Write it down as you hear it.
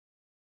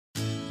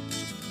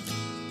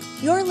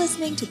You're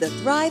listening to the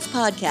Thrive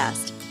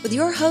Podcast with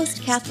your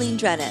host, Kathleen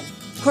Drennan,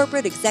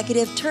 corporate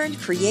executive turned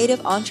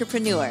creative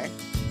entrepreneur.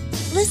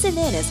 Listen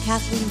in as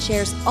Kathleen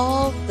shares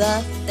all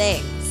the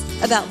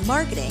things about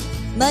marketing,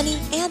 money,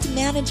 and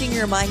managing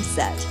your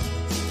mindset.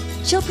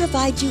 She'll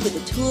provide you with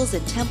the tools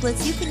and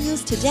templates you can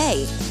use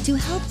today to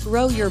help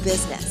grow your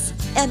business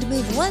and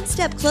move one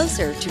step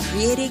closer to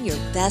creating your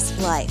best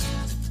life.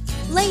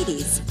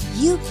 Ladies,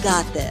 you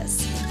got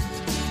this.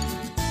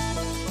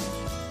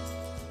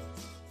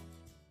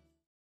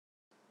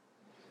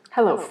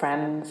 Hello,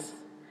 friends.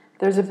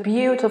 There's a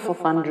beautiful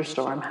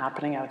thunderstorm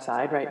happening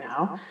outside right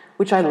now,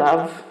 which I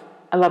love.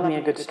 I love me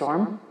a good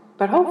storm,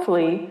 but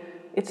hopefully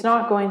it's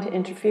not going to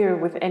interfere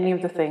with any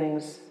of the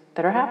things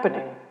that are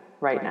happening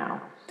right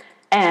now.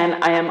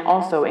 And I am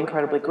also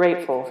incredibly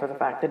grateful for the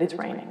fact that it's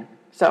raining.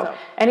 So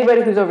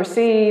anybody who's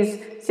overseas,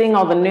 seeing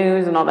all the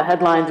news and all the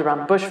headlines around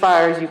the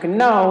bushfires, you can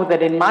know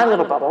that in my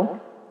little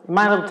bubble, in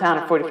my little town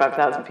of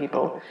 45,000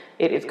 people,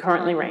 it is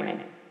currently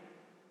raining.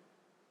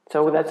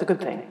 So that's a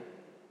good thing.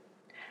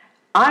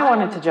 I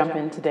wanted to jump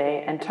in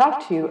today and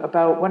talk to you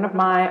about one of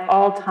my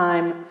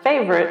all-time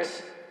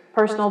favorite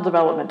personal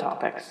development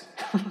topics.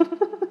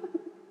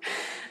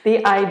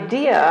 The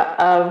idea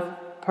of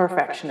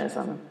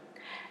perfectionism.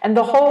 And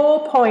the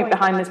whole point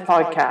behind this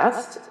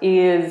podcast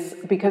is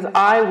because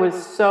I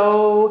was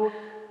so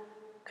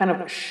kind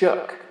of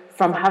shook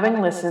from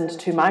having listened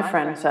to my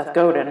friend Seth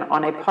Godin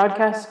on a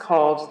podcast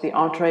called the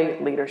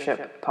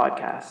EntreLeadership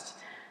Podcast.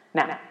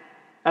 Now,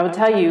 I will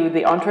tell you,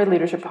 the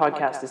EntreLeadership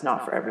Podcast is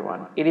not for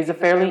everyone. It is a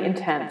fairly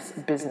intense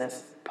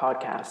business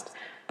podcast.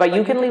 But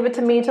you can leave it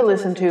to me to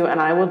listen to, and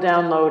I will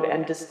download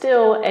and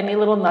distill any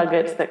little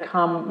nuggets that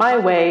come my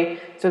way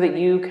so that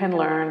you can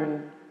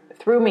learn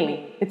through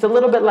me. It's a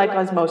little bit like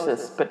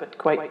osmosis, but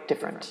quite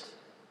different.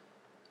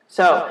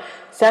 So,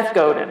 Seth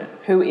Godin,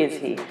 who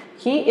is he?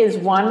 He is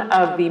one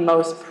of the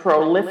most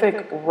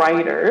prolific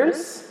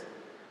writers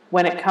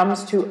when it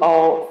comes to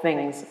all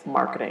things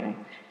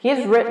marketing. He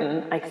has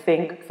written, I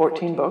think,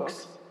 14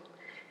 books.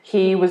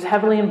 He was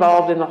heavily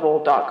involved in the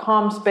whole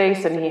 .com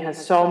space, and he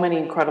has so many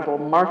incredible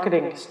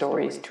marketing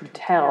stories to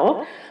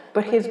tell.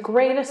 But his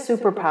greatest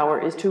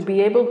superpower is to be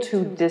able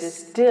to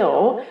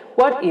distill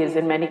what is,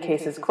 in many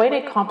cases, quite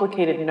a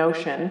complicated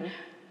notion,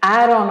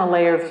 add on a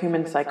layer of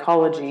human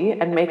psychology,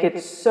 and make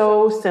it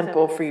so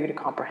simple for you to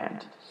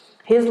comprehend.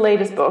 His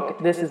latest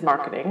book, This is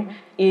Marketing,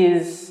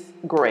 is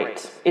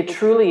great. It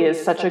truly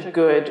is such a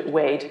good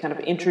way to kind of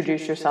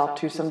introduce yourself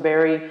to some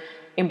very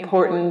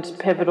important,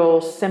 pivotal,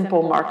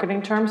 simple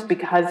marketing terms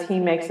because he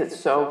makes it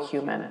so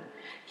human.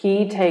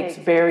 He takes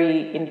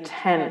very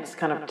intense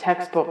kind of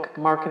textbook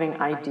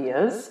marketing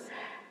ideas,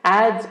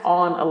 adds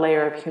on a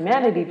layer of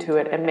humanity to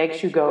it, and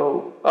makes you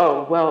go,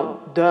 oh,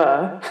 well,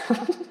 duh.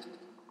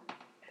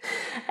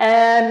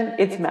 And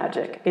it's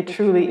magic. It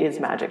truly is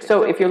magic.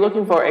 So if you're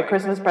looking for a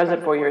Christmas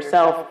present for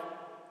yourself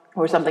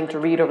or something to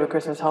read over the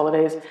Christmas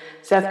holidays,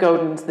 Seth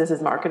Godin's This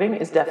is Marketing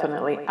is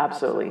definitely,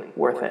 absolutely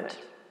worth it.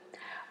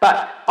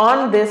 But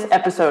on this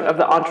episode of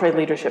the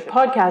EntreLeadership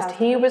Podcast,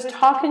 he was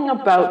talking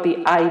about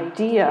the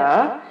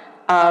idea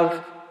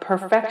of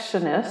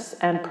perfectionists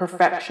and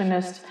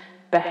perfectionist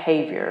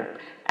behavior.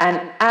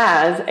 And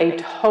as a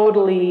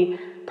totally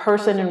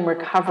person in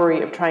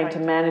recovery of trying to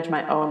manage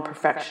my own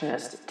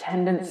perfectionist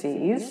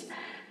tendencies,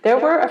 there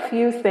were a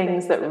few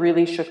things that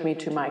really shook me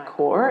to my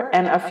core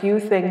and a few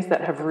things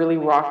that have really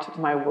rocked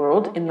my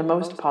world in the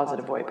most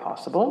positive way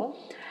possible.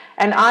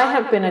 And I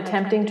have been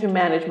attempting to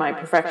manage my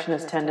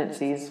perfectionist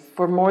tendencies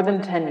for more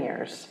than 10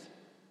 years.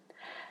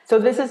 So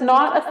this is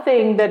not a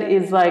thing that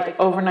is like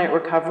overnight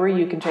recovery.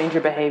 You can change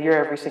your behavior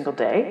every single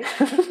day.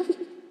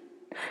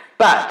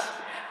 But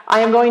I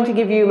am going to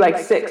give you like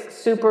 6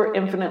 super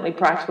infinitely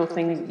practical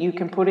things you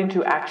can put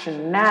into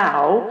action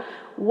now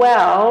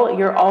while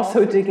you're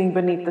also digging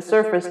beneath the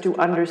surface to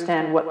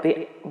understand what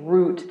the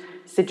root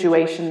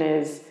situation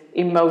is,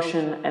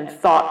 emotion and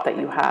thought that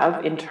you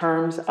have in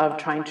terms of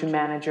trying to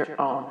manage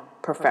your own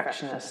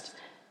perfectionist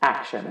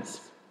actions.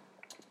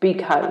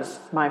 Because,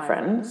 my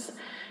friends,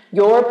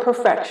 your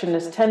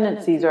perfectionist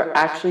tendencies are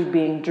actually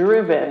being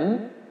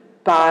driven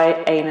by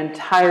an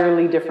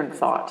entirely different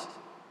thought.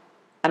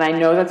 And I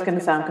know that's going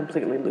to sound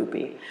completely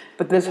loopy,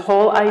 but this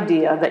whole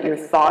idea that your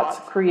thoughts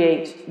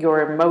create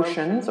your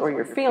emotions or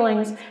your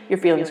feelings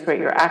create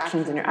your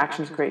actions, and your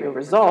actions create your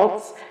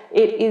results,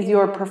 it is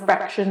your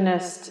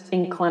perfectionist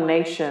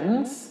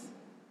inclinations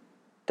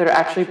that are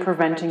actually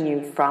preventing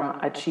you from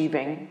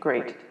achieving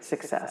great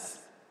success.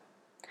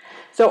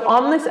 So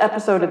on this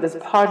episode of this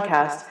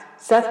podcast,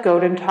 Seth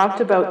Godin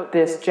talked about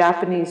this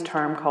Japanese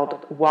term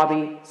called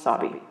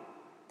wabi-sabi.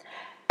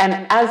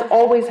 And as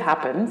always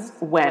happens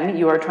when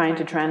you are trying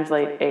to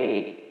translate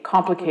a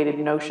complicated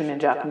notion in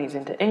Japanese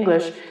into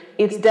English,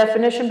 its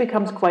definition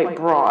becomes quite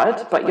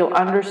broad, but you'll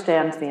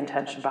understand the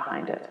intention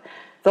behind it.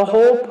 The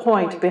whole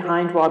point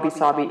behind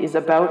wabi-sabi is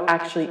about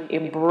actually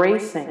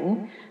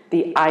embracing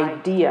the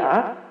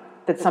idea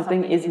that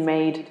something is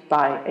made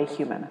by a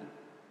human.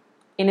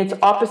 In its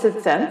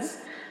opposite sense,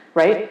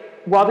 right,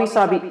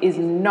 wabi-sabi is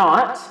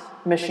not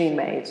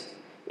machine-made.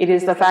 It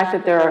is the fact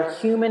that there are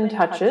human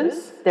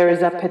touches. There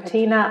is a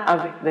patina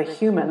of the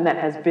human that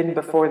has been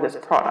before this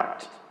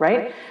product,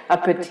 right? A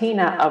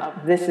patina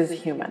of this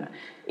is human.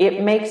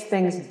 It makes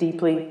things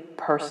deeply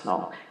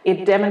personal.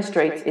 It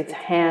demonstrates its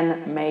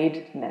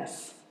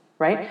handmadeness,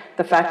 right?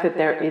 The fact that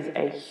there is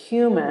a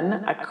human,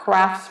 a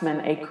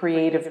craftsman, a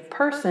creative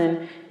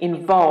person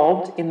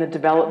involved in the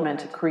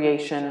development,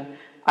 creation,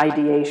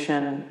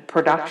 ideation,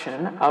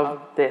 production of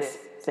this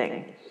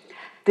thing.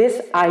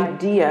 This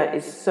idea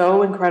is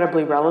so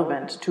incredibly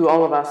relevant to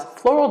all of us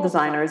floral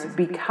designers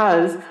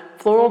because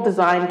floral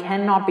design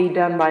cannot be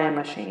done by a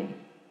machine.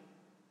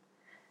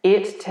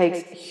 It takes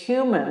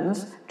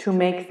humans to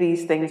make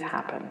these things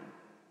happen.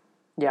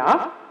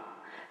 Yeah?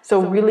 So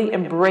really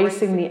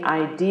embracing the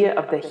idea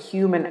of the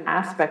human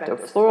aspect of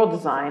floral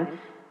design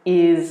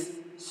is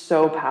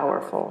so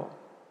powerful.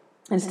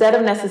 Instead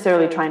of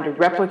necessarily trying to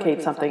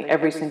replicate something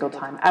every single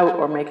time out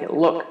or make it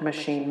look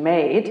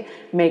machine-made,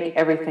 make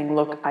everything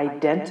look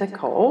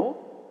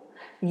identical,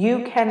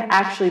 you can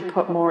actually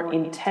put more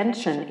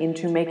intention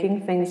into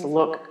making things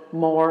look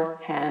more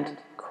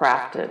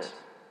handcrafted,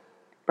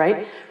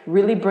 right?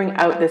 Really bring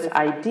out this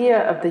idea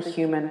of the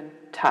human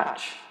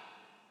touch.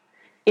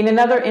 In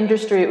another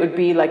industry, it would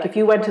be like if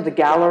you went to the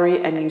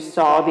gallery and you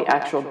saw the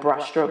actual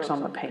brushstrokes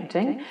on the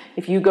painting.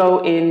 If you go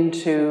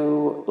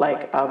into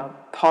like a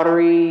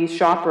pottery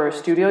shop or a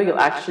studio, you'll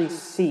actually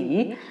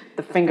see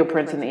the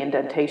fingerprints and the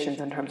indentations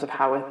in terms of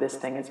how this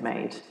thing is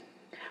made.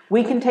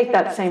 We can take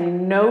that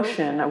same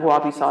notion of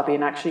wabi-sabi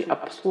and actually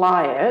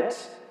apply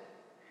it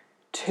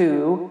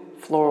to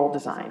floral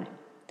design.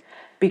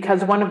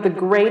 Because one of the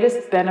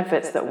greatest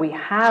benefits that we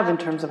have in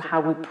terms of how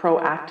we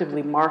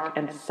proactively market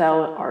and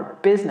sell our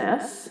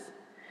business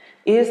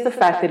is the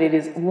fact that it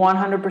is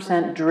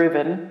 100%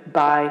 driven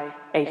by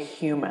a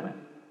human.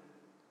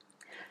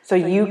 So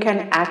you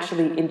can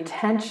actually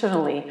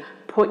intentionally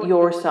put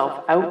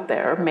yourself out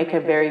there, make a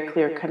very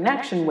clear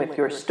connection with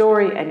your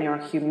story and your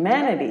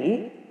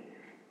humanity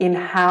in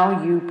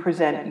how you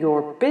present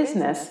your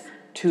business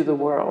to the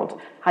world,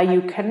 how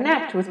you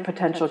connect with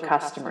potential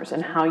customers,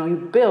 and how you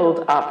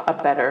build up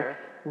a better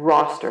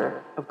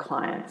roster of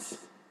clients.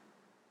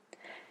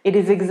 It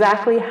is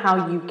exactly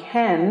how you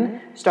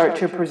can start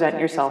to present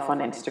yourself on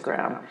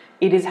Instagram.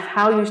 It is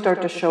how you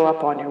start to show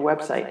up on your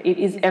website. It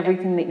is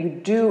everything that you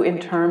do in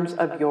terms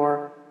of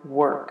your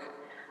work.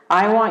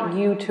 I want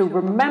you to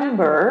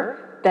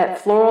remember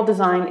that floral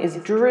design is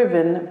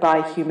driven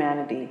by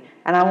humanity,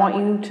 and I want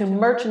you to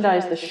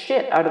merchandise the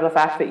shit out of the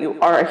fact that you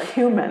are a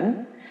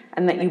human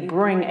and that you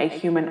bring a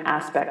human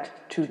aspect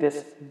to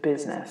this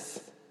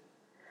business.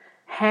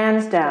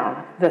 Hands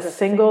down, the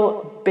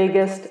single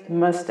biggest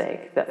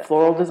mistake that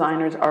floral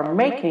designers are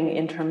making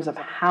in terms of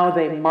how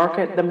they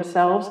market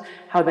themselves,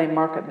 how they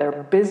market their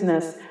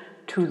business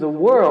to the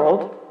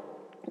world,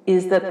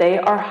 is that they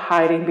are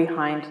hiding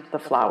behind the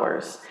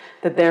flowers.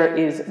 That there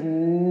is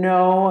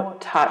no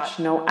touch,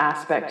 no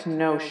aspect,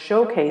 no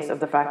showcase of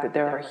the fact that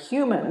there are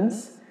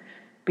humans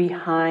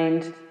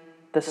behind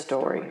the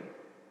story.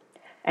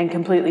 And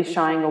completely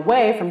shying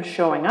away from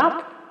showing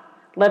up,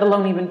 let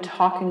alone even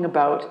talking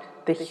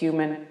about the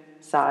human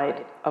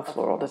side of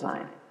floral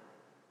design.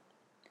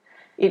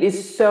 It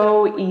is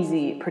so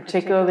easy,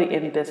 particularly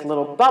in this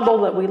little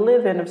bubble that we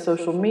live in of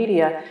social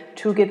media,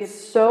 to get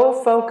so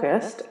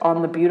focused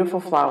on the beautiful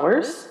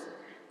flowers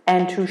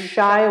and to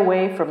shy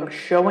away from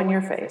showing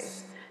your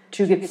face,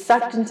 to get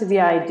sucked into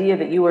the idea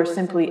that you are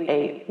simply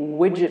a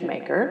widget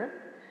maker,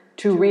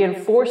 to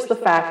reinforce the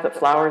fact that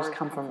flowers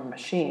come from a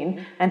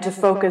machine, and to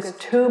focus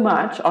too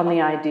much on the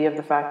idea of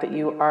the fact that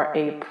you are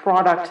a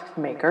product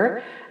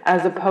maker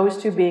as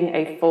opposed to being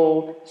a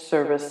full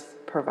service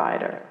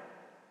provider.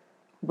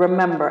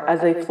 Remember,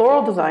 as a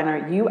floral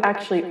designer, you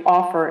actually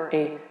offer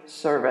a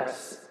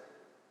service.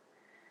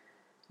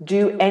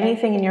 Do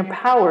anything in your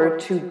power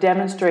to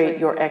demonstrate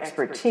your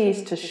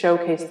expertise, to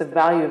showcase the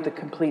value of the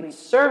complete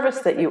service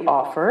that you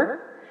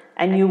offer,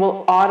 and you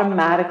will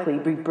automatically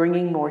be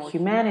bringing more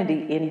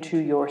humanity into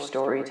your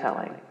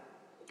storytelling.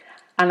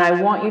 And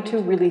I want you to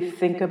really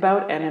think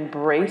about and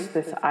embrace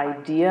this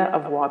idea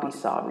of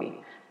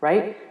wabi-sabi,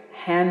 right?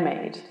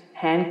 Handmade,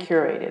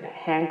 hand-curated,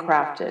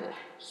 handcrafted,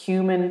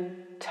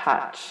 human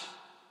touch.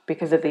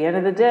 Because at the end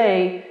of the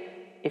day,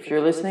 if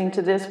you're listening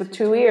to this with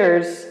 2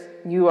 ears,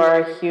 you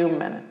are a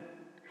human.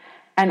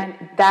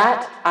 And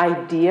that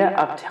idea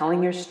of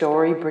telling your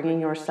story, bringing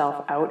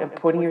yourself out, and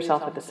putting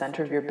yourself at the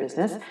center of your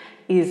business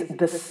is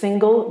the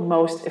single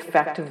most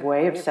effective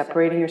way of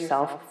separating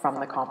yourself from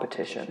the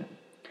competition.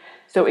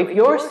 So if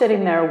you're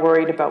sitting there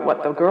worried about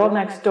what the girl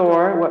next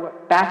door,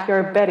 what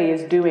Backyard Betty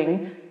is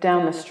doing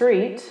down the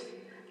street,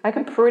 I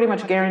can pretty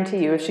much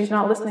guarantee you if she's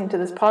not listening to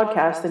this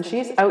podcast, then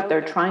she's out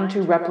there trying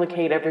to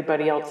replicate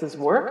everybody else's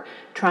work,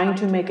 trying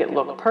to make it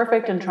look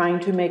perfect and trying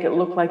to make it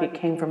look like it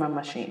came from a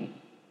machine.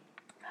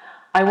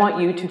 I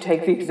want you to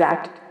take the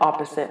exact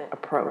opposite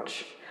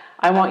approach.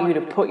 I want you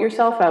to put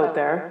yourself out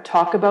there,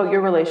 talk about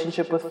your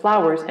relationship with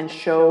flowers, and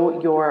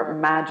show your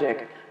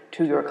magic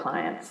to your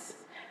clients.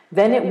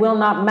 Then it will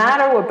not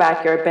matter what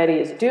Backyard Betty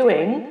is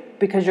doing,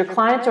 because your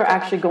clients are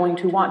actually going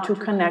to want to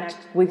connect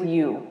with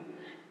you,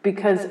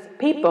 because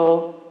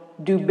people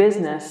do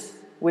business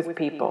with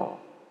people.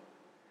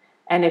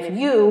 And if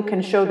you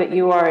can show that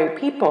you are a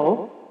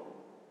people,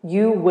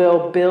 you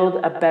will build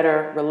a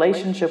better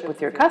relationship with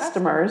your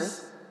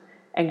customers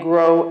and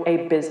grow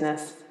a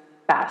business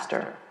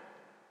faster.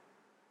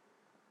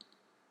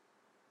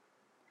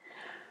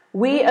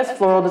 We as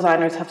floral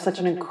designers have such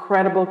an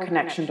incredible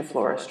connection to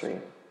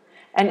floristry.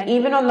 And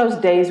even on those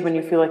days when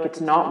you feel like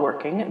it's not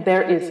working,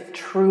 there is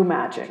true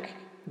magic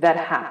that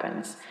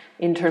happens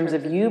in terms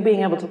of you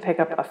being able to pick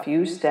up a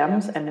few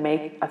stems and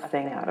make a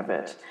thing out of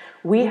it.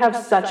 We have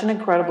such an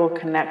incredible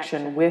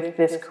connection with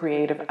this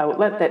creative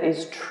outlet that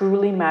is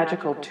truly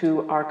magical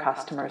to our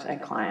customers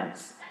and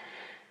clients.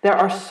 There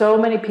are so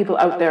many people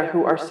out there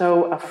who are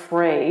so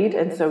afraid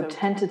and so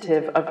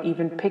tentative of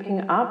even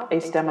picking up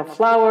a stem of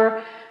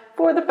flower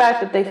for the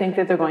fact that they think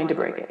that they're going to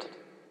break it.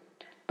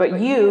 But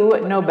you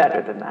know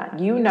better than that.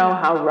 You know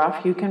how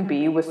rough you can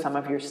be with some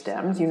of your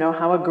stems. You know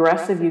how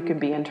aggressive you can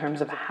be in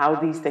terms of how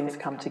these things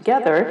come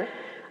together.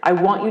 I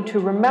want you to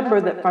remember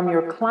that from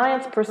your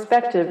client's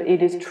perspective,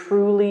 it is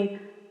truly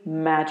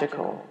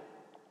magical.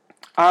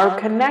 Our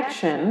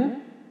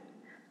connection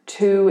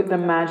to the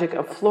magic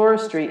of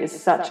floristry is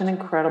such an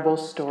incredible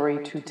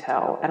story to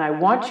tell. And I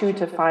want you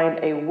to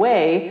find a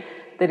way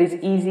that is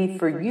easy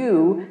for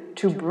you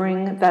to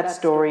bring that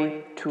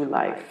story to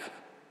life.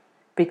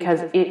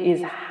 Because it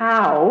is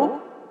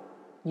how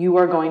you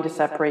are going to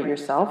separate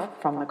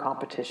yourself from the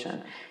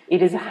competition.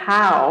 It is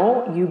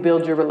how you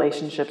build your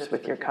relationships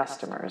with your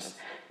customers.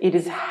 It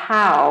is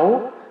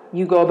how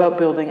you go about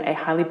building a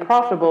highly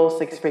profitable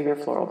six-figure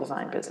floral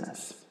design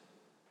business.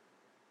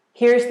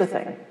 Here's the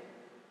thing.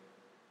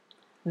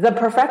 The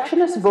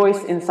perfectionist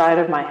voice inside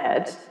of my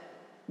head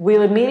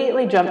will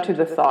immediately jump to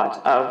the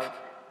thought of,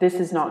 this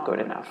is not good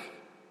enough.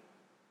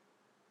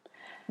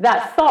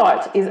 That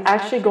thought is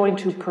actually going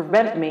to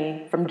prevent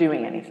me from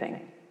doing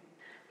anything.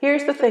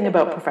 Here's the thing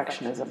about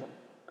perfectionism.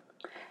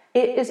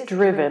 It is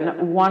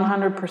driven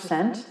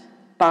 100%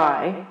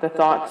 by the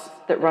thoughts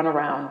that run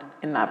around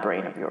in that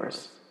brain of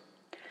yours.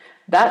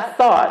 That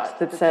thought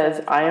that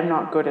says, I am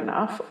not good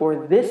enough,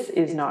 or this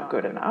is not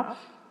good enough,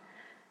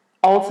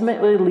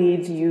 ultimately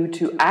leads you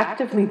to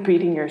actively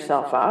beating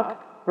yourself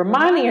up,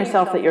 reminding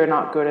yourself that you're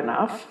not good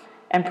enough,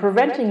 and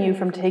preventing you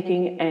from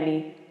taking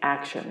any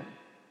action.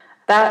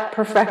 That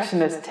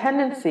perfectionist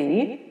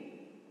tendency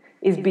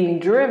is being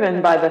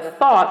driven by the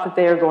thought that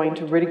they are going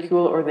to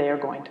ridicule or they are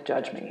going to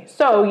judge me.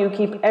 So you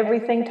keep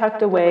everything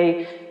tucked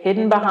away,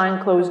 hidden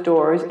behind closed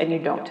doors, and you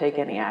don't take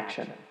any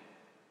action.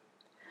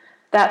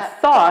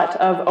 That thought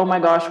of, oh my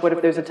gosh, what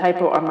if there's a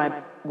typo on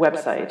my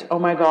website? Oh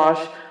my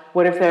gosh,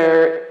 what if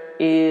there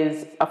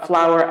is a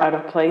flower out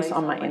of place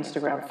on my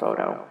Instagram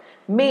photo?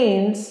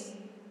 Means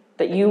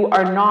that you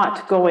are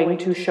not going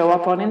to show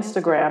up on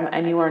Instagram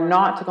and you are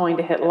not going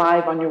to hit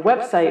live on your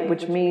website,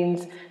 which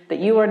means that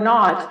you are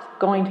not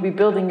going to be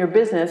building your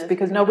business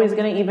because nobody's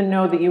going to even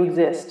know that you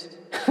exist.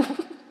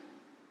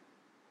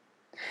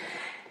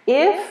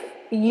 If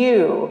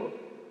you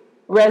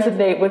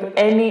resonate with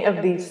any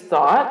of these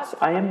thoughts,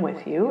 I am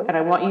with you, and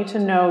I want you to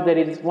know that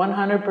it is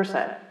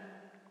 100%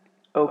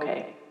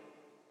 okay.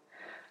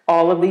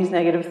 All of these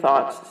negative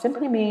thoughts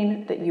simply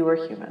mean that you are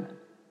human,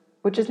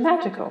 which is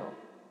magical.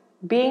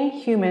 Being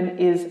human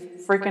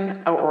is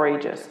freaking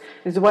outrageous.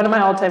 This is one of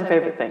my all-time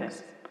favorite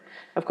things.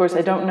 Of course,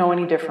 I don't know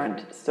any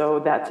different, so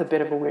that's a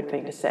bit of a weird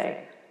thing to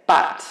say.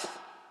 But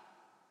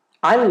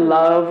I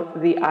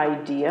love the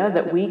idea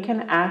that we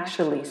can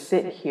actually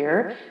sit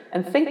here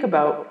and think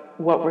about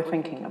what we're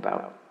thinking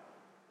about.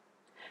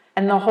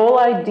 And the whole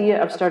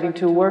idea of starting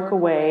to work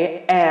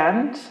away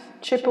and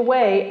chip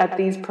away at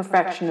these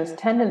perfectionist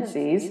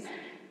tendencies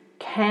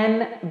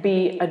can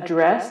be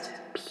addressed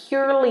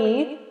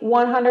purely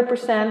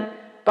 100%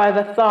 by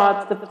the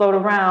thoughts that float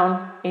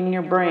around in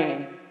your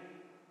brain.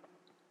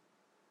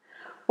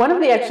 One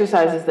of the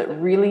exercises that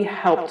really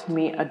helped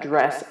me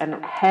address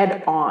and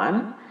head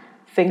on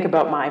think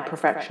about my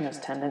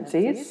perfectionist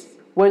tendencies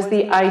was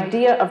the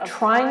idea of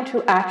trying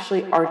to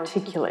actually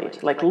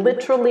articulate, like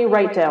literally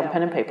write down,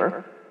 pen and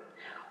paper,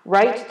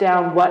 write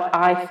down what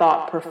I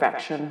thought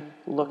perfection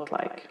looked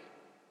like.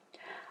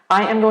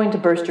 I am going to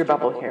burst your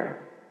bubble here,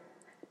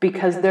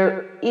 because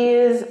there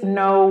is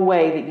no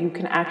way that you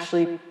can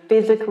actually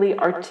physically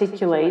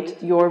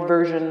articulate your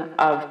version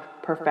of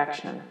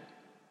perfection.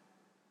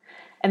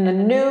 And the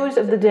news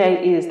of the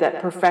day is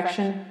that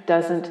perfection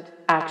doesn't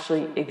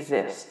actually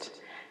exist,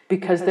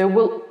 because there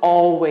will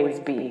always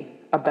be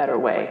a better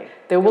way.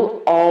 There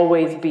will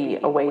always be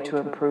a way to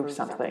improve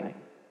something.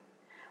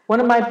 One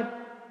of my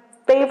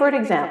favorite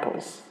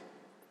examples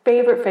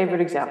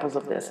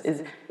of this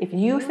is if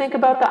you think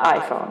about the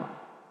iPhone.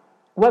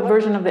 What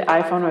version of the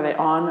iPhone are they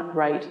on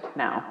right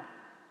now?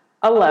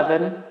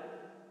 11.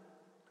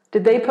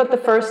 Did they put the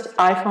first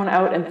iPhone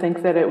out and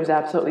think that it was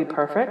absolutely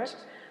perfect?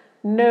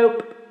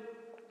 Nope.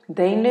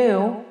 They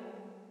knew,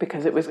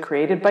 because it was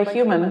created by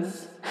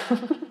humans,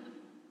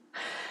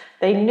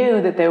 they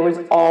knew that there was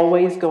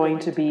always going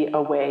to be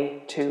a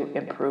way to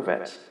improve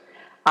it.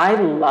 I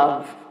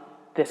love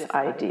this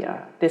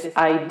idea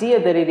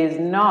that it is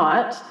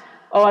not,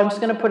 oh, I'm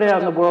just going to put it out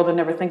in the world and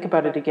never think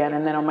about it again,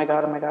 and then, oh my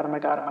God, oh my God, oh my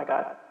God, oh my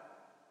God.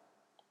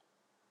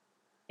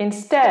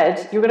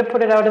 Instead, you're going to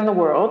put it out in the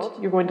world,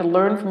 you're going to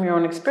learn from your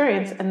own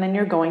experience, and then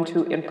you're going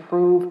to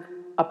improve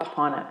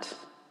upon it.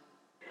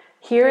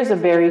 Here is a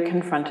very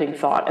confronting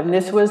thought, and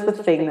this was the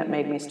thing that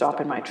made me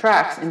stop in my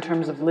tracks in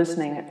terms of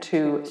listening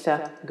to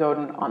Seth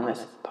Godin on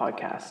this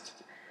podcast.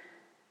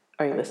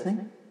 Are you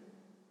listening?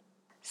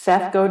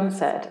 Seth Godin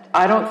said,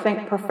 I don't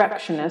think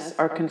perfectionists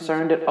are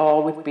concerned at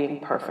all with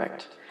being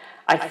perfect.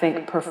 I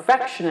think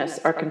perfectionists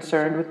are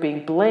concerned with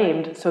being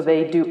blamed, so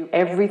they do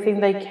everything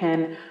they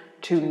can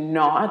to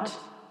not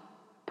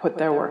put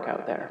their work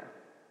out there.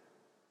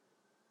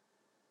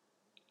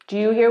 Do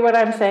you hear what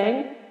I'm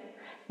saying?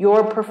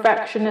 Your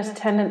perfectionist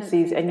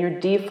tendencies and your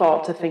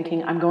default to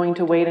thinking, I'm going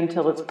to wait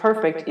until it's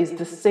perfect, is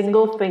the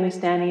single thing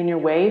standing in your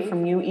way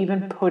from you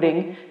even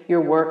putting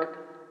your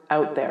work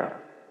out there.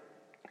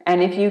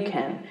 And if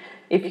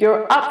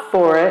you're up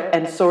for it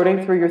and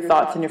sorting through your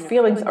thoughts and your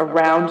feelings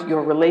around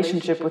your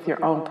relationship with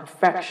your own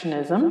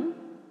perfectionism,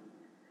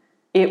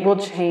 it will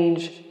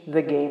change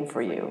the game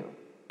for you.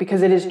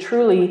 Because it is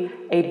truly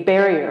a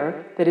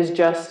barrier that is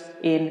just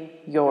in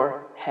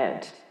your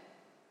head.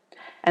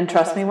 And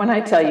trust me when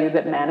I tell you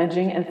that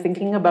managing and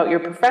thinking about your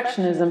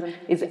perfectionism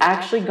is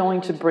actually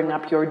going to bring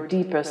up your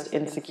deepest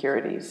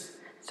insecurities.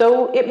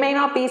 So it may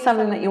not be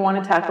something that you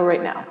want to tackle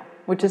right now,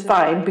 which is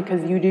fine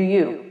because you do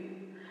you.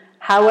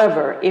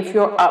 However, if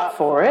you're up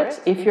for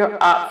it, if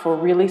you're up for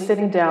really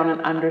sitting down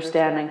and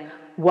understanding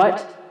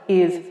what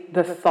is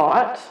the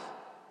thought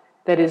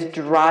that is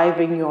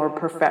driving your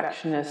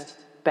perfectionist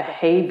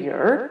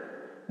behavior,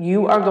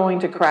 you are going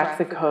to crack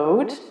the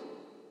code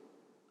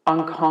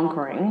on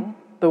conquering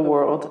the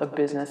world of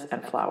business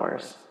and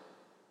flowers.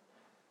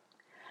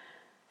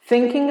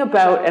 Thinking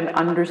about and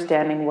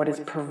understanding what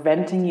is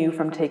preventing you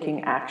from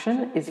taking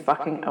action is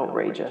fucking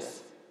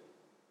outrageous.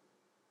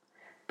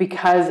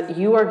 Because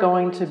you are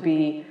going to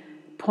be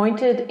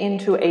pointed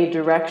into a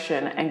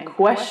direction and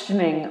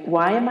questioning,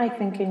 why am I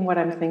thinking what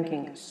I'm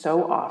thinking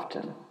so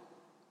often?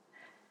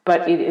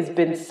 But it has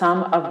been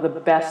some of the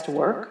best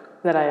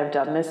work that I have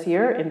done this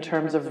year in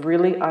terms of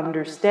really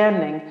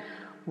understanding,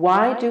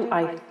 why do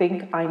I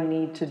think I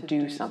need to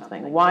do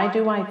something? Why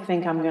do I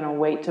think I'm going to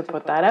wait to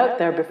put that out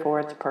there before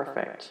it's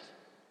perfect?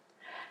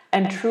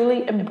 And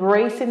truly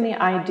embracing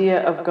the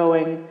idea of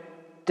going,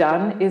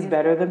 done is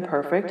better than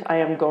perfect. I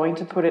am going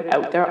to put it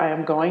out there. I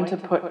am going to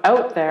put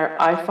out there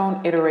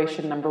iPhone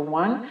iteration number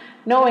 1,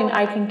 knowing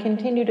I can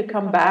continue to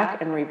come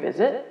back and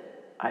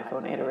revisit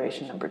iPhone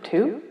iteration number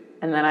 2,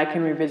 and then I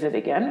can revisit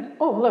again.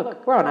 Oh,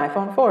 look, we're on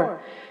iPhone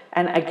 4.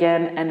 And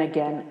again and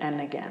again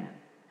and again.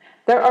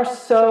 There are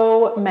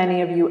so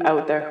many of you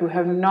out there who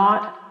have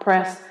not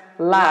pressed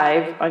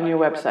live on your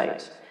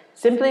website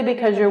simply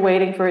because you're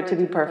waiting for it to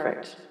be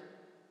perfect.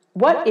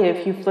 What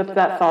if you flipped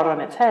that thought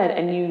on its head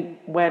and you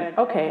went,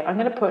 okay, I'm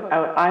going to put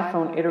out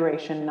iPhone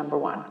iteration number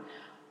 1.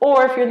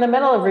 Or if you're in the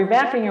middle of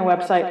revamping your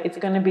website, it's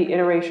going to be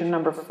iteration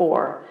number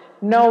 4,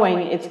 knowing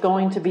it's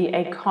going to be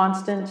a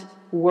constant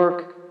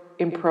work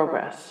in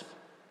progress.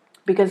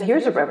 Because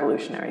here's a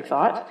revolutionary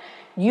thought.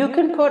 You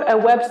can put a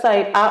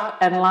website up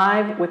and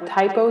live with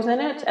typos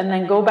in it and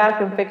then go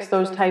back and fix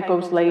those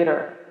typos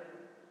later.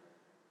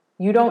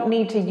 You don't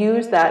need to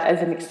use that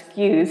as an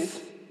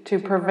excuse to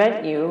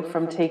prevent you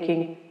from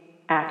taking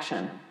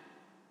action.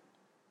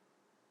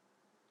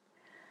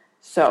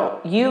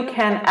 So you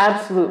can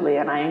absolutely,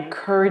 and I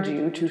encourage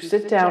you to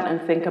sit down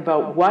and think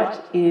about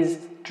what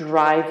is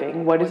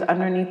driving, what is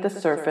underneath the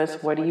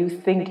surface, what are you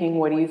thinking,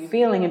 what are you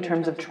feeling in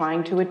terms of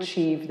trying to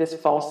achieve this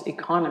false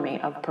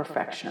economy of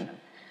perfection.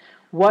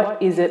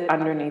 What is it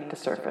underneath the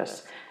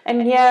surface?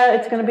 And yeah,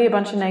 it's going to be a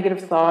bunch of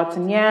negative thoughts,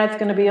 and yeah, it's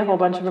going to be a whole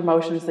bunch of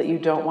emotions that you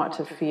don't want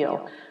to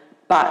feel.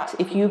 But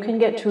if you can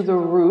get to the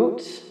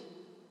root,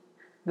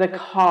 the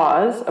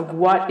cause of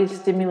what is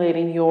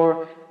stimulating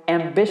your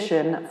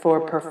ambition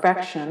for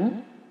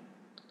perfection,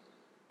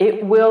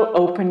 it will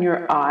open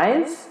your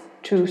eyes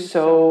to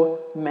so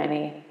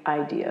many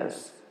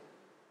ideas.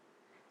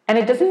 And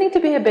it doesn't need to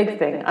be a big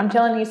thing. I'm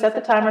telling you, set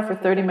the timer for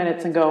 30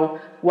 minutes and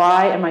go,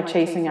 why am I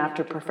chasing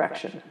after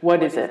perfection?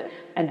 What is it?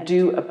 And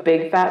do a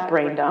big fat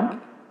brain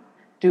dump.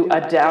 Do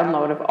a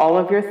download of all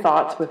of your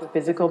thoughts with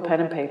physical pen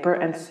and paper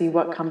and see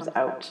what comes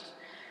out.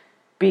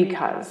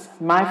 Because,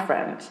 my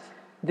friend,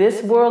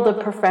 this world of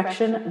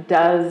perfection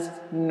does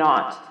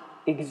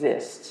not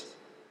exist.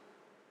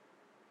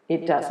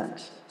 It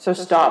doesn't. So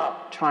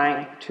stop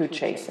trying to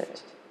chase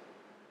it.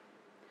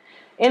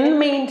 In the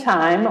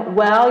meantime,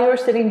 while you're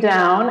sitting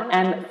down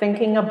and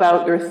thinking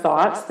about your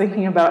thoughts,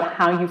 thinking about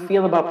how you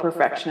feel about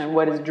perfection and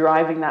what is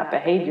driving that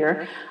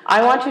behavior,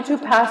 I want you to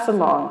pass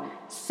along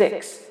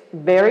 6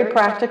 very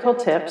practical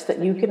tips that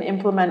you can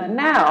implement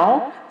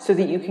now so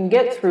that you can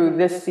get through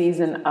this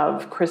season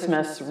of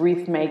Christmas,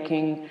 wreath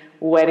making,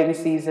 wedding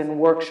season,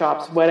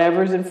 workshops,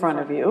 whatever's in front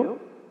of you,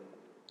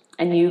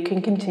 and you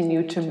can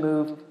continue to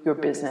move your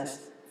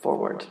business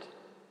forward.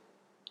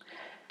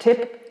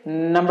 Tip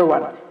number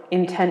 1.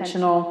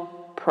 Intentional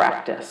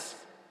practice.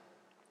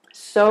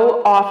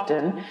 So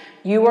often,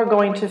 you are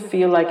going to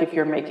feel like if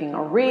you're making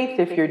a wreath,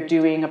 if you're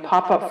doing a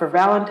pop-up for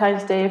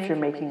Valentine's Day, if you're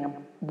making a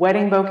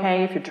wedding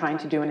bouquet, if you're trying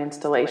to do an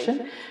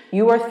installation,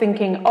 you are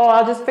thinking, oh,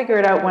 I'll just figure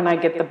it out when I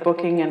get the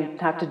booking and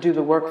have to do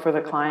the work for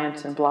the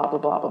client and blah, blah,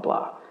 blah, blah,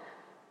 blah.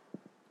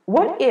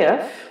 What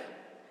if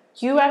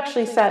you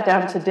actually sat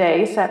down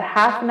today, set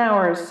half an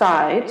hour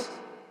aside,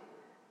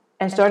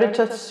 and started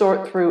to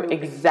sort through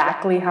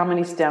exactly how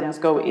many stems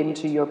go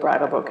into your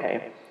bridal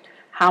bouquet?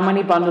 How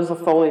many bundles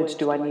of foliage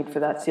do I need for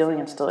that ceiling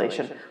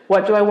installation?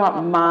 What do I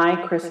want my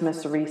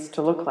Christmas wreath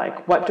to look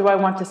like? What do I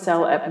want to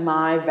sell at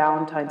my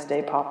Valentine's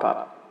Day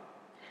pop-up?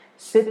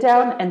 Sit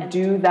down and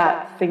do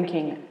that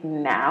thinking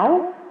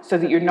now so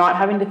that you're not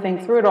having to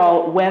think through it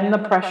all when the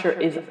pressure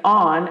is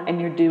on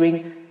and you're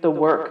doing the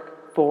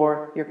work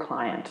for your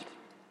client.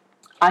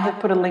 I have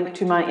put a link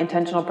to my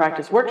intentional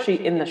practice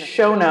worksheet in the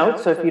show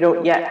notes, so if you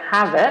don't yet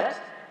have it,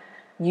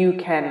 you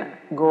can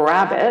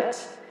grab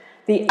it.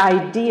 The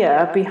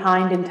idea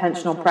behind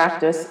intentional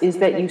practice is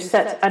that you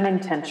set an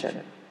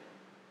intention,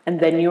 and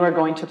then you are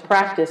going to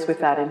practice with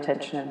that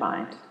intention in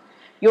mind.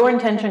 Your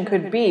intention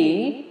could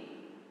be,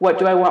 what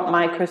do I want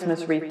my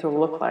Christmas wreath to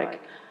look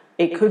like?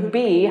 It could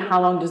be,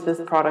 how long does this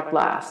product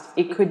last?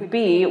 It could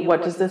be,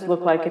 what does this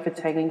look like if it's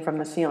hanging from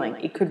the ceiling?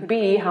 It could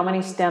be, how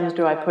many stems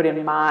do I put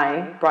in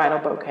my bridal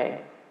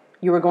bouquet?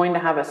 You are going to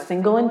have a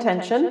single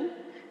intention,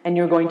 and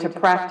you're going to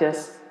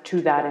practice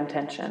to that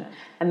intention.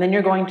 And then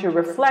you're going to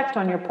reflect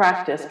on your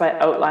practice by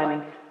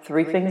outlining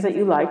 3 things that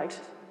you liked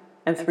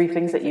and 3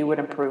 things that you would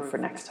improve for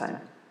next time.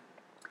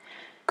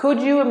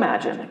 Could you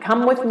imagine,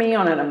 come with me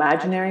on an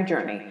imaginary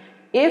journey,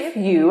 if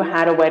you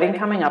had a wedding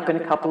coming up in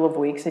a couple of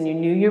weeks and you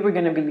knew you were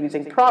going to be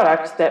using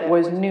products that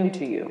was new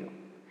to you?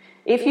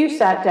 If you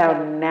sat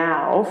down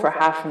now for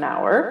half an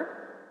hour,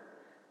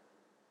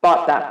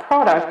 bought that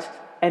product,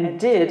 and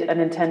did an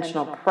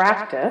intentional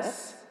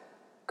practice,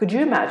 could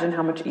you imagine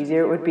how much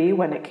easier it would be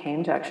when it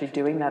came to actually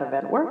doing that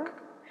event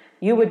work?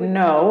 You would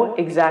know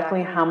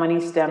exactly how many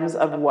stems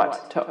of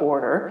what to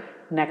order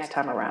next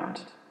time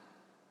around.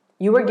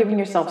 You are giving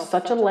yourself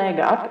such a leg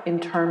up in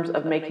terms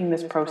of making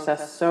this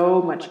process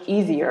so much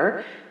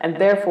easier and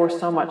therefore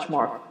so much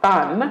more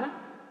fun.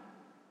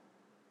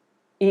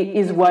 It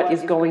is what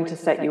is going to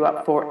set you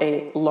up for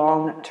a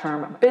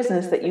long-term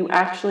business that you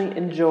actually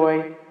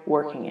enjoy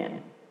working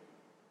in.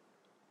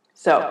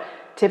 So,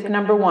 tip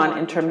number 1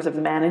 in terms of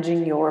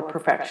managing your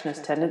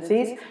perfectionist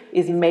tendencies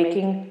is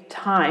making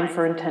time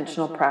for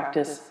intentional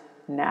practice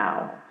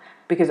now.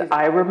 Because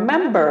I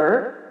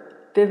remember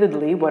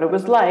vividly what it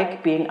was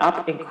like being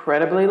up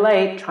incredibly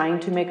late trying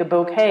to make a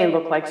bouquet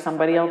look like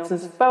somebody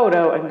else's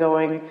photo and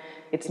going,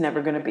 it's never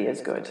going to be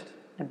as good,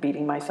 and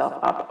beating myself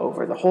up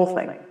over the whole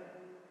thing.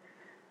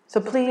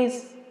 So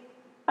please,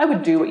 I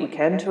would do what you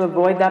can to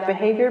avoid that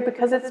behavior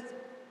because it's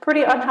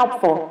pretty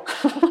unhelpful.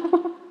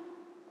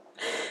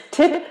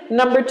 Tip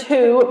number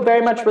 2,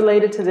 very much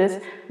related to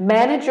this,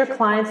 manage your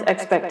clients'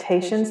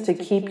 expectations to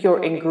keep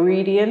your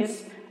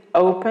ingredients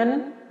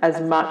open as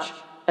much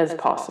as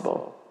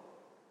possible.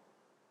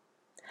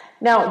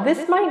 Now,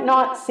 this might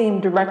not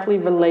seem directly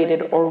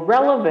related or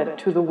relevant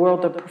to the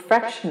world of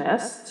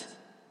perfectionists,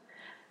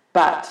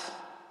 but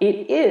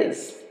it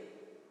is,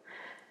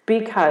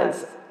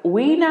 because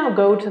we now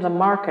go to the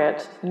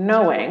market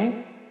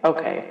knowing,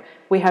 okay,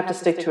 we have to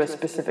stick to a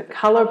specific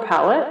color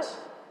palette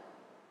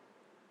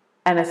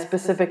and a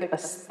specific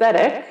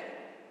aesthetic,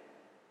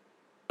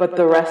 but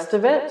the rest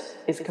of it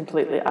is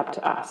completely up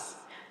to us.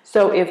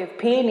 So if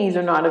peonies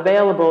are not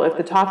available, if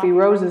the toffee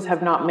roses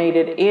have not made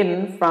it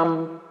in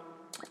from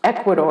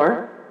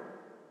Ecuador,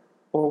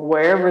 or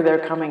wherever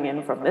they're coming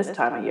in from this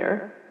time of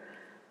year,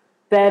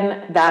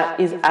 then that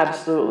is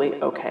absolutely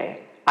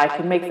okay. I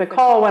can make the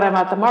call when I'm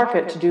at the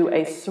market to do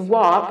a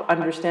swap,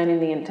 understanding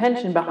the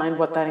intention behind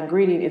what that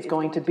ingredient is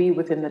going to be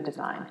within the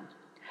design.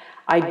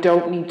 I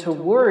don't need to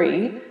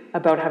worry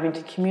about having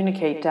to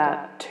communicate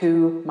that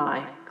to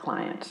my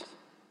client.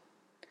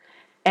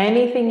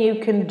 Anything you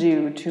can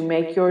do to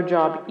make your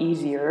job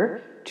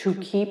easier, to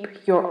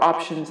keep your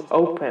options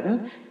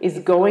open, is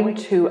going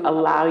to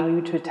allow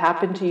you to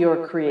tap into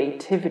your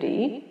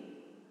creativity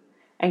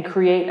and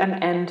create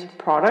an end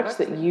product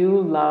that you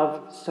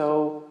love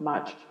so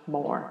much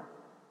more.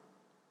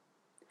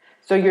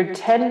 So your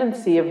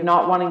tendency of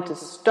not wanting to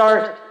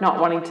start, not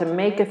wanting to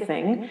make a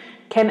thing,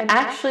 can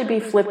actually be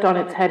flipped on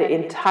its head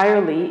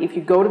entirely if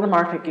you go to the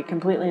market, get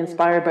completely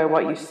inspired by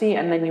what you see,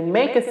 and then you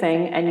make a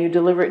thing and you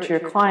deliver it to your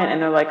client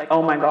and they're like,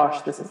 oh my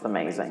gosh, this is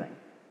amazing.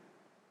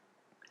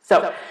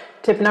 So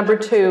tip number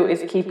 2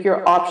 is keep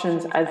your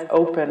options as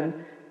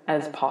open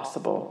as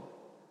possible.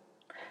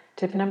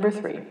 Tip number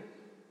 3,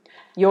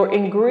 your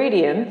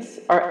ingredients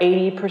are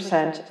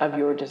 80% of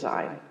your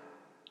design.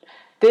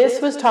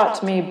 This was taught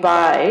to me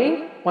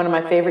by one of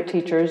my favorite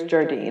teachers,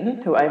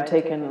 Jardine, who I've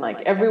taken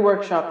like every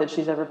workshop that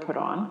she's ever put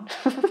on.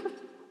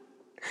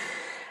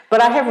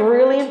 But I have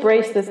really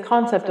embraced this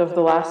concept over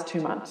the last 2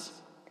 months.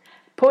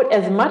 Put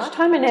as much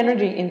time and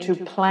energy into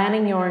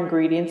planning your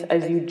ingredients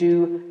as you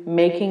do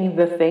making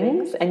the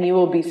things, and you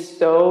will be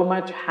so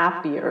much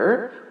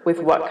happier with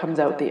what comes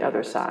out the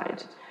other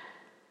side.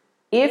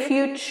 If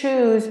you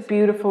choose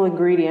beautiful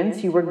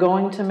ingredients, you are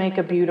going to make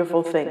a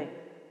beautiful thing.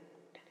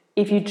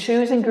 If you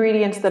choose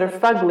ingredients that are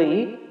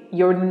fugly,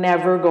 you're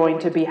never going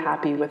to be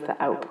happy with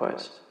the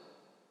output.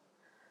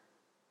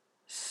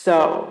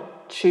 So,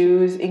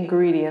 choose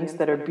ingredients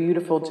that are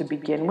beautiful to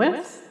begin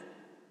with.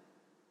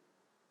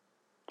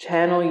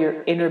 Channel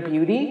your inner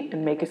beauty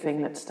and make a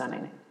thing that's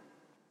stunning.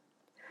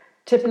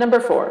 Tip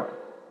number 4.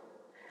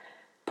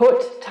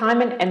 Put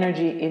time and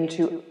energy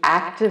into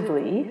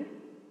actively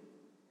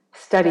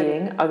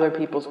studying other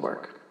people's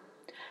work.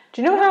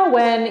 Do you know how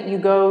when you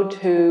go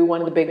to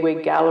one of the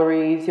bigwig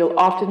galleries, you'll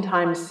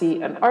oftentimes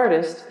see an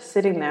artist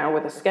sitting there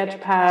with a sketch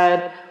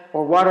pad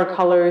or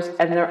watercolors,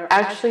 and they're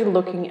actually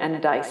looking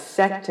and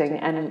dissecting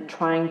and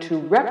trying to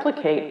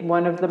replicate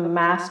one of the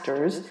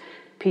master's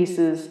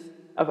pieces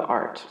of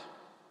art?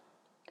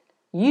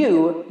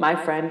 You, my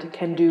friend,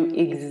 can do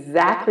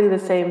exactly the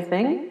same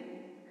thing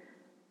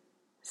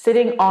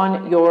sitting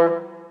on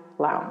your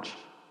lounge.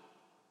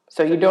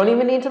 So you don't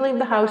even need to leave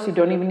the house. You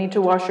don't even need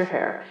to wash your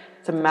hair.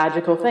 It's a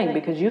magical thing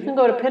because you can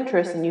go to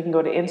Pinterest and you can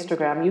go to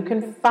Instagram. You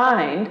can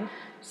find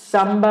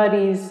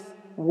somebody's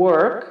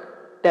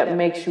work that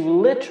makes you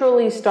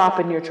literally stop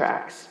in your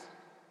tracks.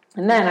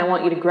 And then I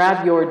want you to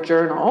grab your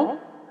journal.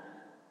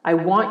 I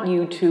want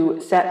you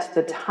to set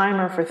the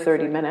timer for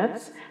 30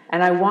 minutes,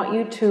 and I want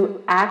you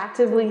to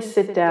actively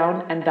sit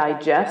down and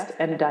digest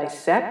and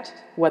dissect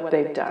what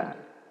they've done.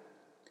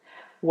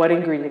 What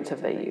ingredients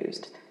have they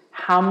used?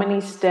 How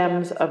many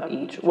stems of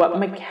each? What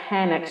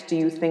mechanics do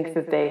you think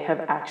that they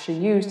have actually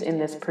used in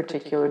this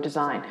particular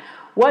design?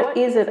 What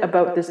is it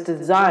about this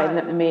design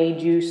that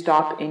made you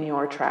stop in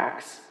your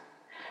tracks?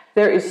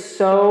 There is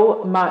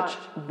so much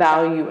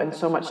value and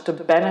so much to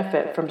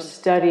benefit from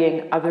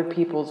studying other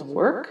people's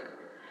work.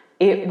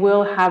 It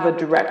will have a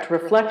direct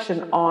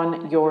reflection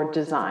on your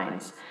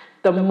designs.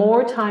 The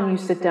more time you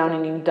sit down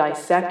and you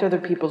dissect other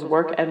people's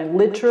work and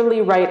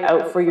literally write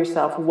out for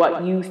yourself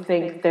what you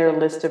think their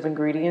list of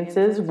ingredients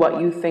is,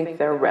 what you think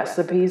their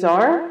recipes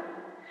are,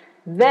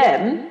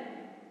 then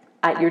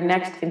at your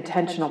next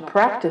intentional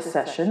practice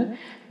session,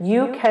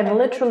 you can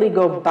literally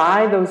go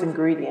buy those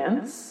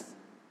ingredients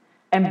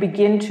and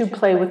begin to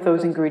play with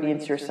those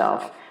ingredients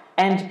yourself.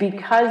 And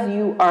because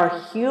you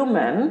are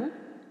human,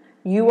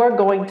 you are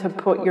going to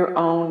put your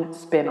own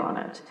spin on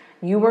it.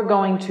 You are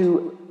going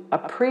to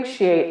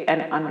appreciate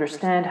and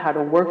understand how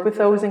to work with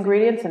those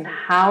ingredients and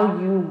how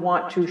you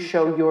want to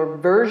show your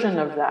version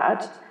of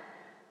that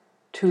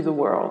to the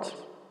world.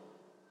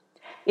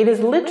 It is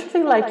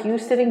literally like you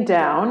sitting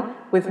down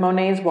with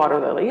Monet's water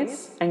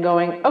lilies and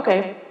going,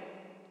 okay,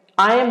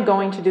 I am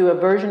going to do a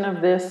version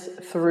of this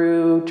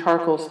through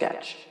charcoal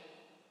sketch.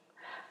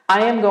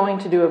 I am going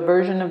to do a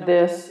version of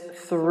this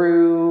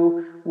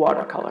through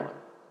watercolor.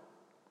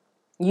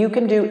 You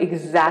can do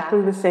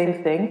exactly the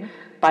same thing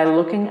by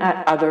looking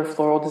at other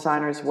floral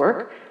designers'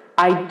 work.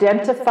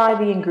 Identify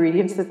the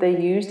ingredients that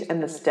they used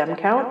and the stem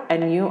count,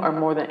 and you are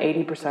more than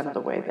 80% of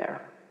the way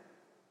there.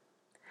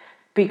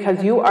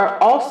 Because you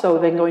are also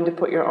then going to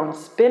put your own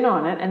spin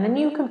on it, and then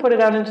you can put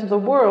it out into the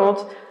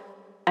world,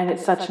 and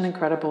it's such an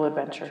incredible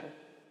adventure.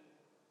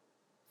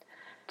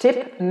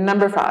 Tip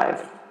number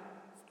 5.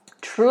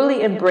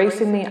 Truly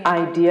embracing the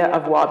idea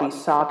of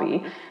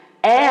wabi-sabi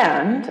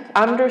and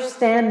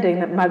understanding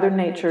that Mother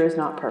Nature is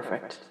not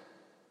perfect.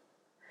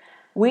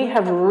 We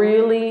have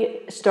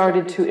really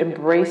started to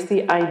embrace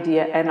the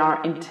idea and are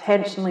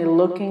intentionally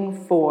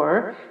looking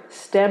for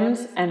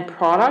stems and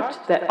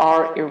product that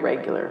are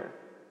irregular.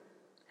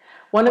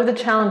 One of the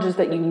challenges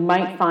that you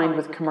might find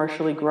with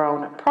commercially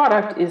grown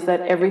product is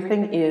that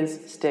everything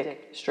is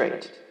stick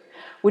straight,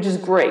 which is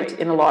great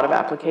in a lot of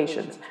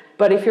applications.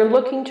 But if you're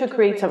looking to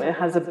create something that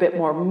has a bit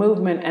more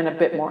movement and a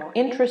bit more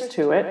interest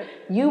to it,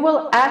 you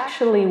will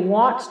actually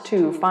want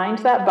to find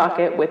that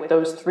bucket with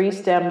those 3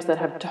 stems that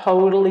have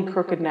totally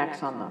crooked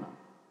necks on them.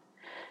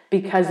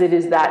 Because it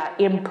is that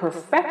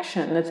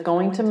imperfection that's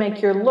going to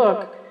make your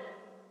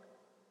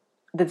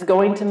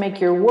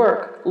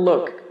work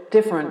look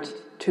different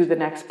to the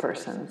next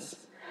person's.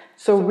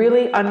 So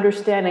really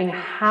understanding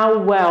how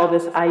well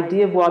this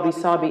idea of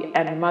wabi-sabi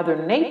and Mother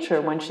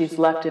Nature, when she's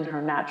left in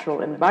her natural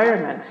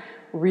environment,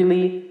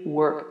 really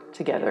work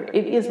together.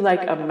 It is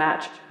like a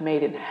match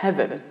made in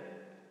heaven.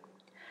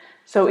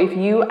 So if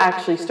you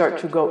actually start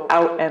to go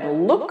out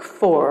and look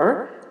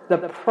for the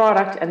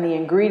product and the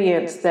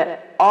ingredients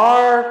that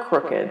are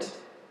crooked,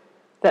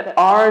 that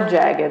are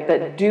jagged,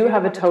 that do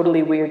have a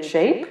totally weird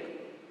shape,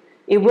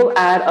 it will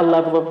add a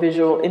level of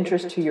visual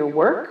interest to your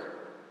work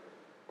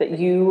that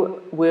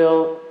you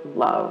will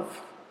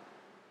love.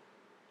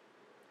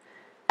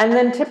 And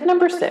then tip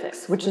number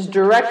 6, which is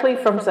directly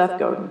from Seth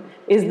Godin,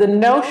 is the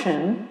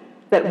notion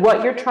that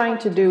what you're trying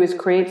to do is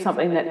create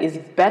something that is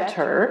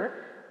better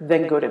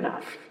than good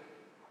enough.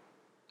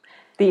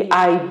 The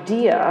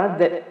idea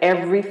that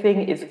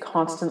everything is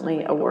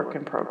constantly a work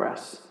in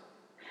progress.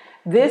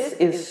 This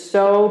is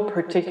so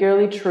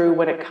particularly true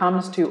when it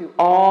comes to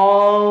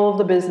all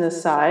the business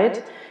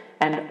side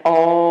and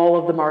all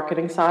of the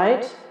marketing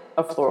side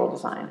of floral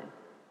design.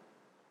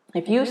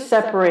 If you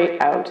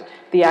separate out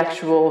the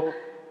actual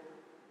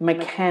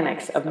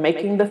mechanics of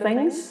making the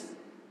things,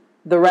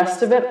 the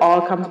rest of it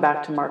all comes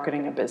back to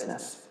marketing a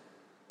business.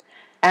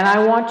 And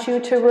I want you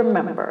to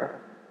remember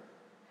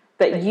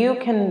that you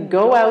can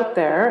go out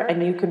there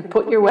and you can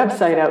put your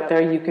website out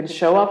there, you can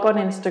show up on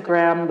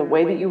Instagram, the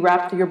way that you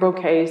wrap your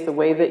bouquets, the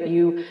way that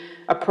you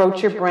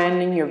approach your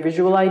branding, your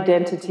visual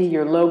identity,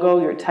 your logo,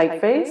 your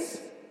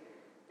typeface,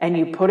 and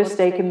you put a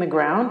stake in the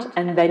ground,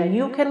 and then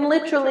you can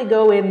literally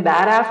go in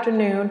that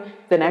afternoon,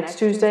 the next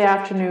Tuesday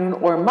afternoon,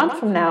 or a month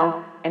from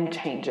now and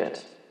change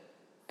it.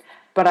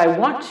 But I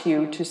want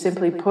you to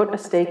simply put a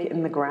stake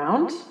in the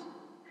ground,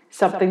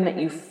 something that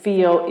you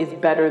feel is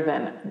better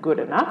than good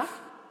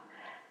enough.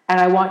 And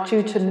I want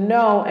you to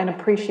know and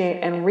appreciate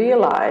and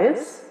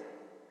realize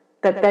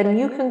that then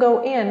you can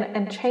go in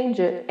and change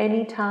it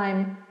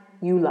anytime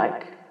you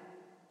like.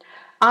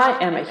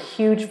 I am a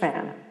huge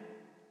fan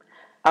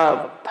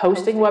of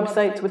posting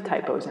websites with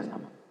typos in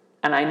them.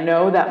 And I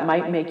know that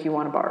might make you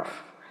want to barf.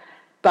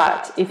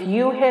 But if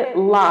you hit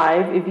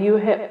live, if you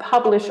hit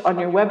publish on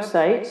your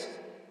website,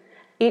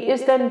 it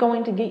is then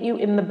going to get you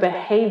in the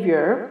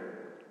behavior,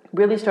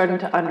 really starting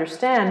to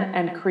understand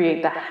and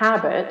create the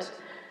habit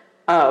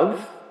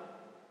of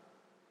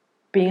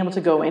being able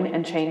to go in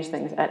and change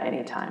things at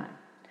any time.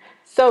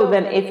 So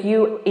then if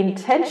you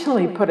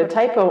intentionally put a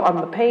typo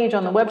on the page,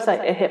 on the website,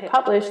 and hit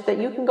publish, that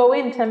you can go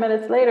in 10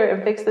 minutes later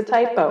and fix the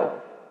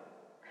typo.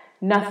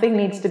 Nothing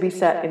needs to be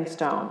set in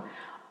stone.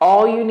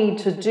 All you need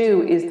to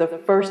do is the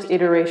first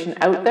iteration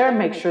out there,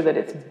 make sure that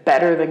it's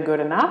better than good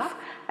enough,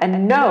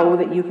 and know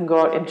that you can go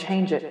out and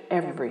change it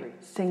every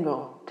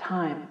single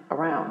time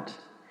around.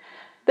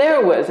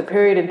 There was a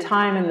period in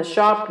time in the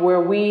shop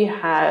where we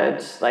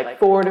had like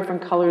 4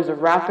 different colors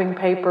of wrapping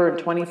paper and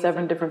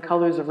 27 different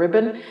colors of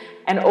ribbon.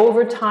 And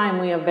over time,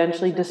 we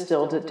eventually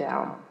distilled it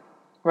down,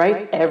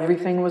 right?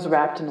 Everything was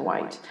wrapped in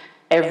white.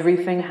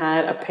 Everything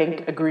had a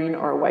pink, a green,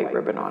 or a white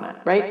ribbon on it,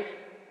 right?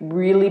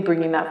 Really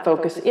bringing that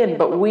focus in.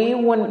 But we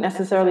wouldn't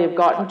necessarily have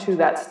gotten to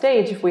that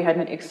stage if we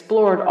hadn't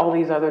explored all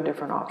these other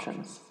different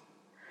options.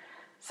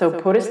 So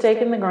put a stake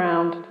in the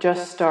ground,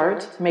 just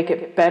start, make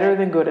it better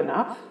than good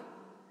enough,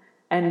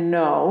 and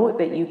know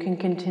that you can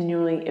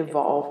continually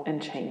evolve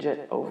and change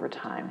it over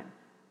time.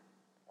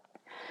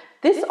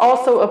 This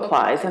also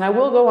applies, and I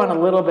will go on a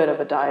little bit of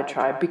a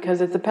diatribe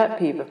because it's a pet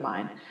peeve of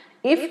mine.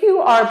 If you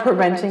are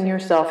preventing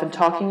yourself and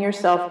talking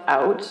yourself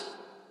out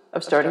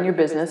of starting your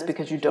business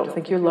because you don't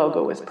think your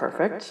logo is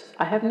perfect,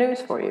 I have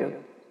news for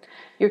you.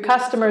 Your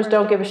customers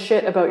don't give a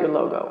shit about your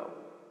logo.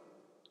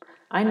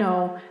 I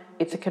know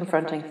it's a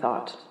confronting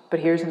thought,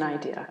 but here's an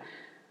idea.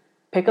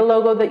 Pick a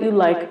logo that you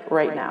like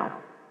right now.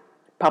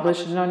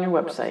 Publish it on your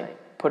website,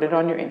 put it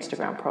on your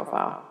Instagram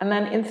profile, and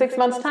then in 6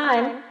 months'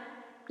 time,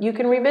 you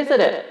can revisit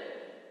it.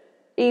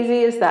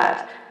 Easy as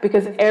that,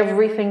 because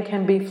everything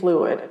can be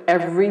fluid.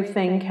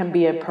 Everything can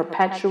be a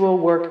perpetual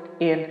work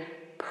in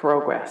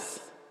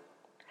progress.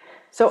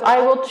 So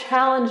I will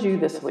challenge you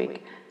this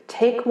week.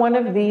 Take one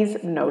of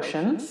these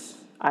notions,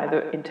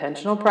 either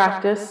intentional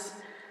practice,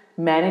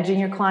 managing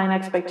your client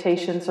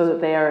expectations so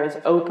that they are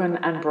as open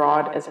and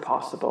broad as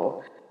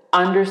possible.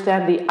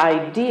 Understand the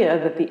idea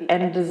that the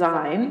end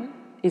design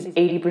is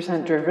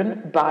 80%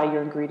 driven by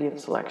your ingredient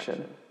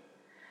selection.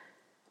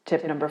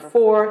 Tip number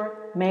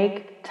 4,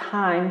 make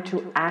time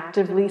to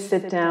actively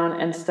sit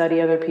down and study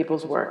other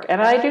people's work.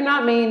 And I do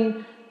not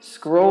mean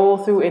scroll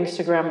through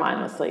Instagram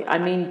mindlessly. I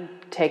mean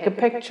take a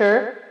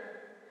picture,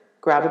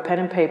 grab a pen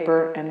and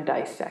paper, and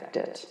dissect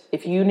it.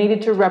 If you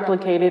needed to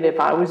replicate it, if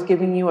I was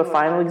giving you a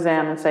final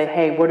exam and say,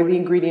 hey, what are the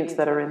ingredients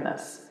that are in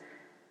this?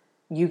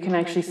 You can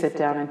actually sit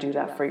down and do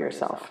that for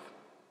yourself.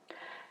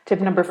 Tip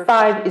number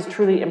 5 is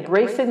truly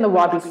embracing the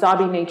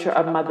wabi-sabi nature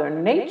of Mother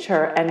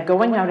Nature and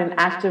going out and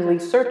actively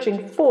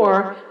searching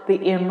for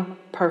the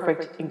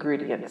imperfect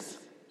ingredients.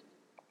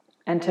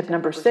 And tip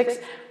number 6,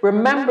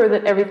 remember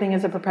that everything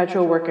is a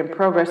perpetual work in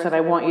progress, and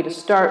I want you to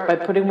start by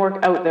putting work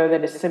out there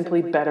that is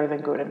simply better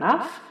than good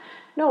enough,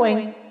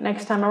 knowing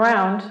next time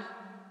around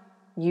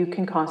you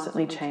can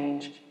constantly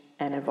change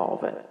and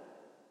evolve it.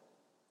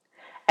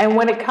 And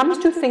when it comes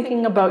to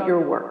thinking about your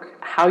work,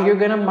 how you're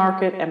going to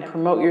market and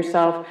promote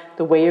yourself,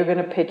 the way you're going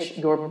to pitch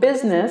your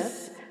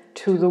business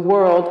to the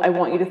world, I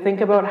want you to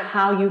think about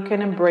how you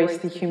can embrace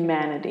the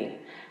humanity.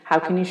 How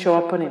can you show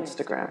up on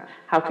Instagram?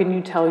 How can you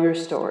tell your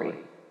story?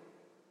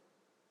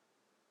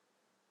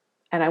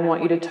 And I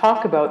want you to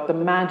talk about the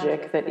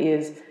magic that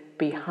is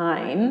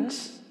behind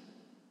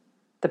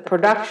the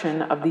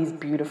production of these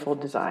beautiful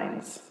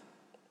designs.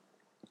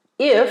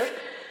 If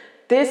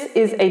this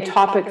is a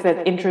topic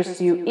that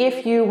interests you,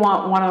 if you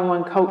want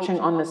one-on-one coaching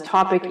on this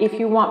topic, if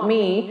you want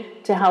me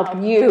to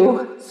help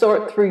you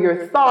sort through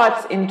your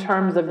thoughts in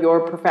terms of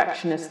your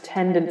perfectionist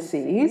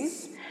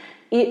tendencies,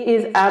 it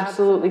is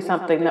absolutely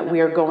something that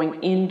we are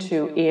going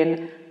into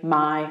in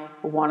my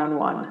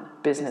one-on-one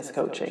business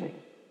coaching.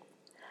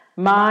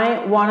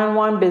 My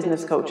one-on-one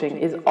business coaching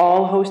is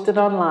all hosted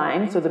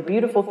online. So the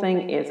beautiful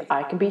thing is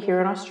I can be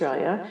here in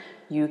Australia.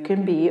 You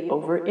can be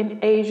over in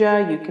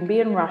Asia. You can be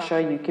in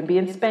Russia. You can be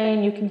in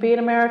Spain. You can be in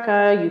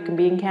America. You can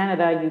be in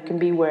Canada. You can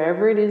be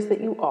wherever it is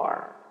that you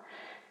are.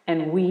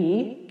 And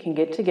we can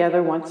get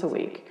together once a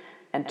week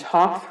and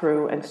talk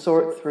through and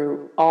sort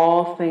through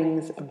all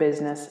things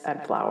business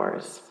and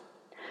flowers.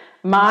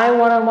 My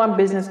one-on-one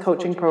business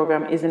coaching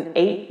program is an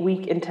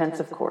 8-week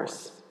intensive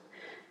course,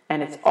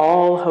 and it's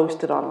all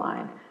hosted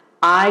online.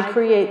 I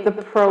create the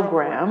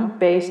program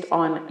based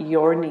on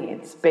your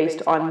needs,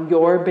 based on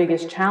your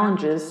biggest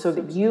challenges, so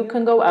that you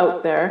can go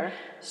out there,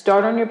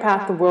 start on your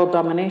path to world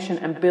domination,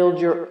 and build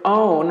your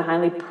own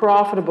highly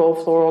profitable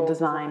floral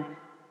design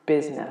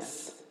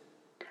business.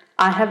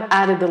 I have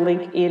added the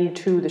link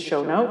into the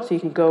show notes so you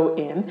can go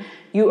in.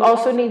 You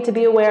also need to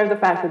be aware of the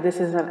fact that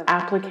this is an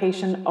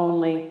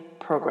application-only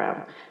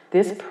program.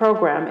 This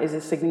program is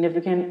a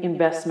significant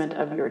investment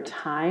of your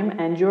time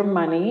and your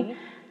money,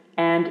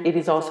 and it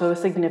is also a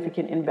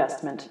significant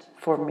investment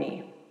for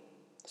me.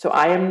 So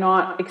I am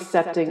not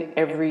accepting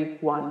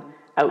everyone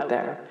out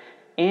there.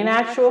 In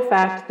actual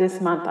fact, this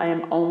month I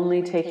am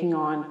only taking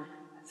on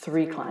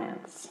 3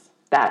 clients.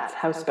 That's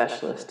how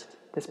specialist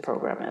this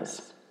program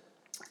is.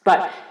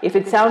 But if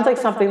it sounds like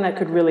something that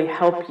could really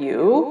help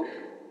you,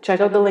 check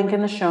out the link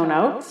in the show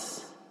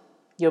notes.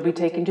 You'll be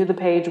taken to the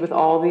page with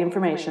all the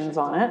information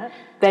on it.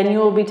 Then you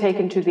will be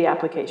taken to the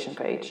application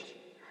page.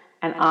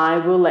 And I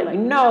will let you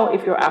know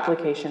if your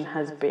application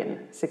has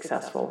been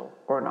successful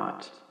or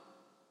not.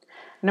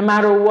 No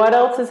matter what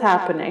else is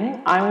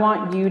happening, I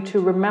want you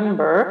to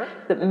remember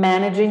that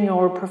managing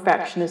your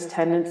perfectionist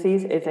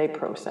tendencies is a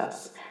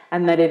process,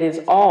 and that it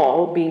is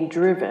all being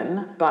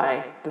driven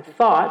by the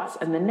thoughts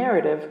and the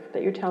narrative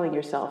that you're telling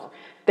yourself.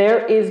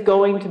 There is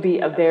going to be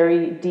a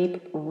very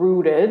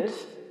deep-rooted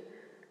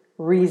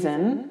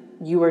reason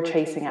you are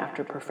chasing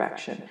after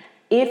perfection.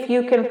 If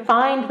you can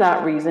find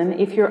that reason,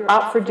 if you're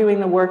up for doing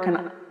the work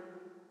and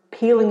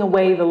peeling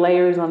away the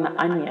layers on the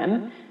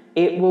onion,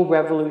 it will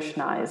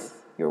revolutionize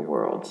your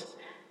world.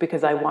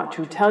 Because I want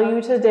to tell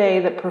you today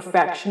that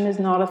perfection is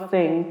not a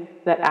thing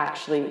that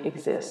actually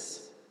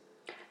exists.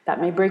 That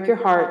may break your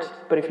heart,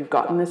 but if you've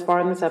gotten this far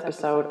in this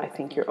episode, I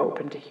think you're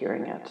open to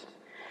hearing it.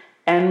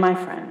 And my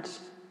friend,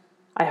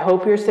 I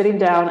hope you're sitting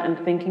down and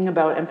thinking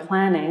about and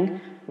planning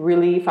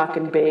really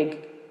fucking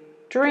big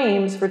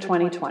dreams for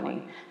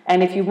 2020.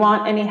 And if you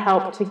want any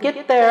help to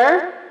get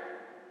there,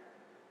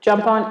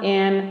 jump on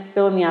in,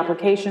 fill in the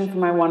application for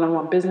my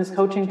one-on-one business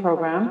coaching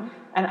program,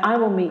 and I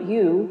will meet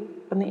you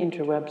on the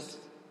interwebs.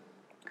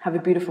 Have a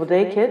beautiful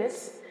day,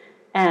 kids.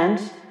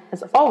 And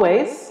as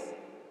always,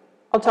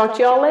 I'll talk to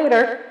you all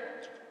later.